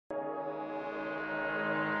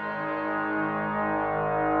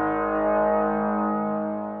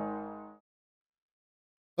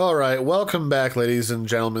Alright, welcome back, ladies and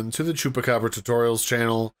gentlemen, to the Chupacabra Tutorials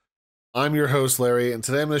channel. I'm your host, Larry, and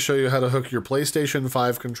today I'm going to show you how to hook your PlayStation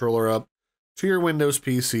 5 controller up to your Windows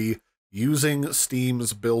PC using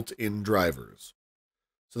Steam's built-in drivers.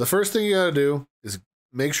 So the first thing you gotta do is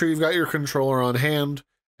make sure you've got your controller on hand,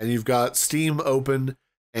 and you've got Steam open,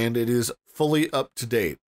 and it is fully up to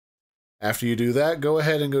date. After you do that, go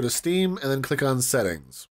ahead and go to Steam, and then click on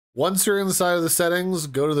Settings. Once you're inside of the settings,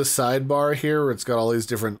 go to the sidebar here where it's got all these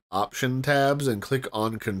different option tabs and click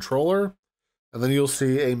on Controller, and then you'll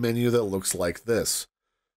see a menu that looks like this.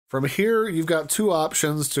 From here, you've got two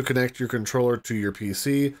options to connect your controller to your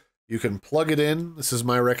PC. You can plug it in. This is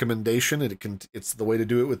my recommendation. It's the way to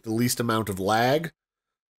do it with the least amount of lag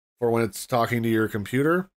for when it's talking to your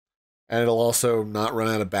computer, and it'll also not run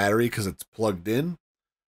out of battery because it's plugged in.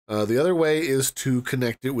 The other way is to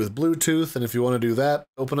connect it with Bluetooth, and if you want to do that,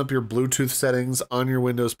 open up your Bluetooth settings on your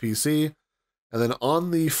Windows PC, and then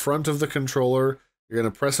on the front of the controller, you're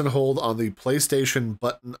going to press and hold on the PlayStation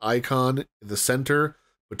button icon in the center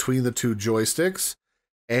between the two joysticks,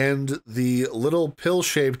 and the little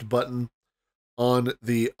pill-shaped button on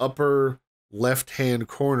the upper left-hand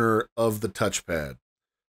corner of the touchpad.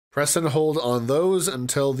 Press and hold on those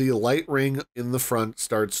until the light ring in the front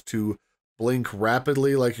starts to blink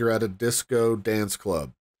rapidly like you're at a disco dance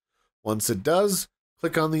club. Once it does,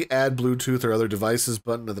 click on the Add Bluetooth or Other Devices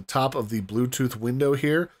button at the top of the Bluetooth window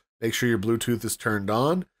here. Make sure your Bluetooth is turned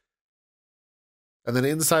on. And then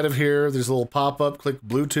inside of here, there's a little pop-up. Click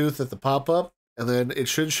Bluetooth at the pop-up, and then it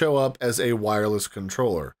should show up as a wireless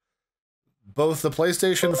controller. Both the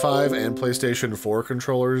PlayStation 5 and PlayStation 4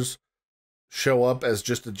 controllers show up as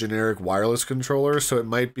just a generic wireless controller, so it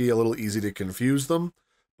might be a little easy to confuse them.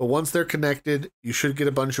 But once they're connected, you should get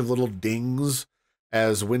a bunch of little dings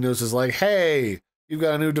as Windows is like, hey, you've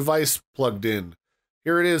got a new device plugged in.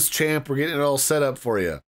 Here it is, champ. We're getting it all set up for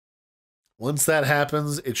you. Once that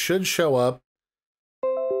happens, it should show up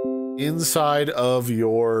inside of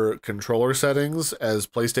your controller settings as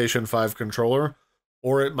PlayStation 5 controller,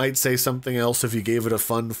 or it might say something else if you gave it a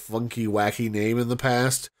fun, funky, wacky name in the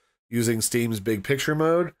past using Steam's Big Picture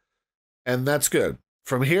mode, and that's good.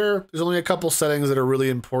 From here, there's only a couple settings that are really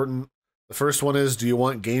important. The first one is, do you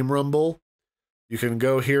want Game Rumble? You can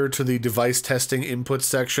go here to the device testing input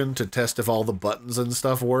section to test if all the buttons and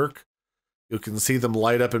stuff work. You can see them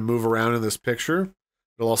light up and move around in this picture.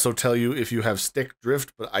 It'll also tell you if you have stick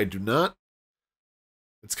drift, but I do not.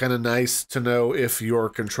 It's kind of nice to know if your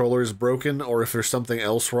controller is broken or if there's something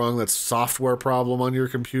else wrong that's a software problem on your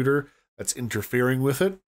computer that's interfering with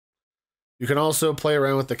it. You can also play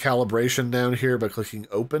around with the calibration down here by clicking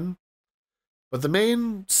Open. But the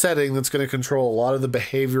main setting that's going to control a lot of the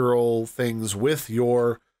behavioral things with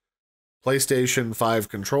your PlayStation 5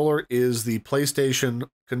 controller is the PlayStation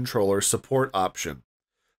Controller Support option.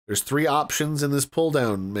 There's three options in this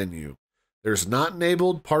pull-down menu. There's Not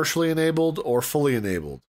Enabled, Partially Enabled, or Fully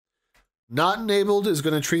Enabled. Not Enabled is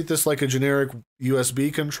going to treat this like a generic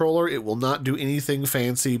USB controller. It will not do anything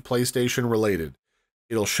fancy PlayStation related.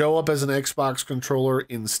 It'll show up as an Xbox controller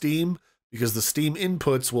in Steam because the Steam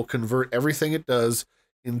inputs will convert everything it does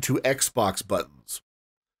into Xbox buttons.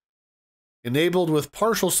 Enabled with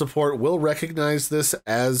partial support will recognize this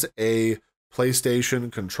as a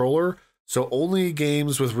PlayStation controller, so only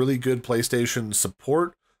games with really good PlayStation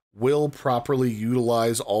support will properly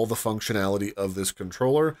utilize all the functionality of this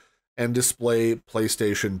controller and display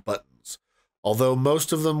PlayStation buttons. Although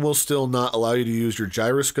most of them will still not allow you to use your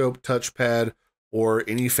gyroscope, touchpad, or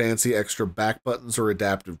any fancy extra back buttons or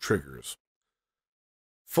adaptive triggers.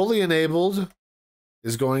 Fully Enabled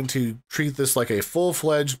is going to treat this like a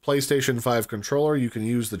full-fledged PlayStation 5 controller. You can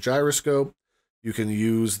use the gyroscope, you can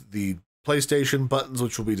use the PlayStation buttons,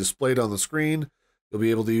 which will be displayed on the screen. You'll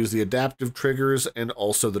be able to use the adaptive triggers and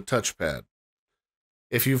also the touchpad.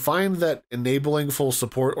 If you find that enabling full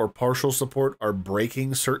support or partial support are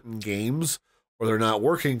breaking certain games, or they're not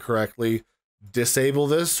working correctly, disable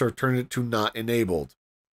this or turn it to not enabled.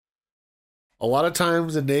 A lot of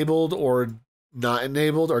times enabled or not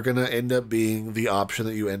enabled are going to end up being the option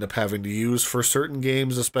that you end up having to use for certain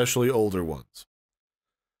games, especially older ones.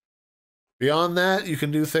 Beyond that, you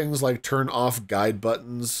can do things like turn off guide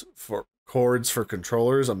buttons for cords for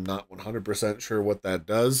controllers. I'm not 100% sure what that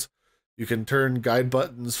does. You can turn guide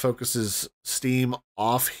buttons focuses Steam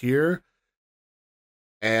off here,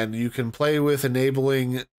 and you can play with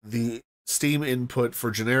enabling the Steam input for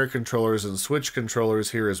generic controllers and Switch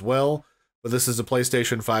controllers here as well, but this is a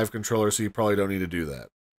PlayStation 5 controller, so you probably don't need to do that.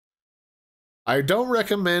 I don't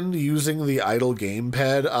recommend using the idle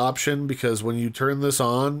gamepad option because when you turn this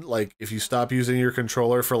on, like if you stop using your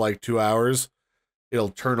controller for like 2 hours, it'll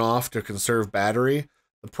turn off to conserve battery.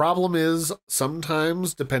 The problem is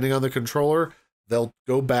sometimes, depending on the controller, they'll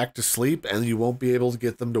go back to sleep and you won't be able to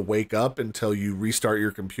get them to wake up until you restart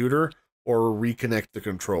your computer or reconnect the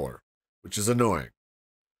controller, which is annoying.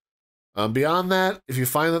 Beyond that, if you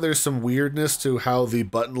find that there's some weirdness to how the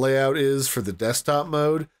button layout is for the desktop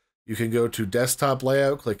mode, you can go to desktop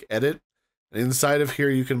layout, click edit, and inside of here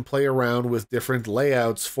you can play around with different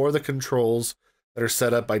layouts for the controls that are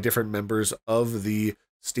set up by different members of the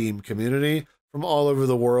Steam community from all over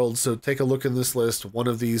the world. So take a look in this list. One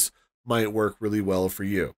of these might work really well for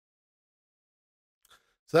you.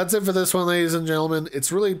 So that's it for this one, ladies and gentlemen.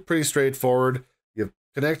 It's really pretty straightforward. You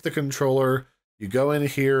connect the controller, you go in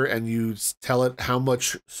here and you tell it how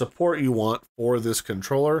much support you want for this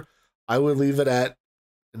controller. I would leave it at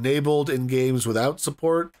enabled in games without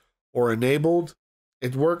support or enabled.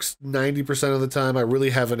 It works 90% of the time. I really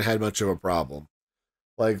haven't had much of a problem.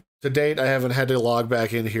 Like, to date, I haven't had to log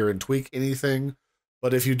back in here and tweak anything.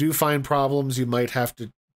 But if you do find problems, you might have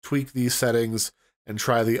to tweak these settings and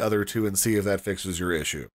try the other two and see if that fixes your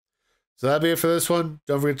issue. So that'll be it for this one.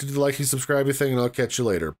 Don't forget to do the like and subscribe thing, and I'll catch you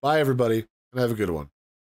later. Bye, everybody, and have a good one.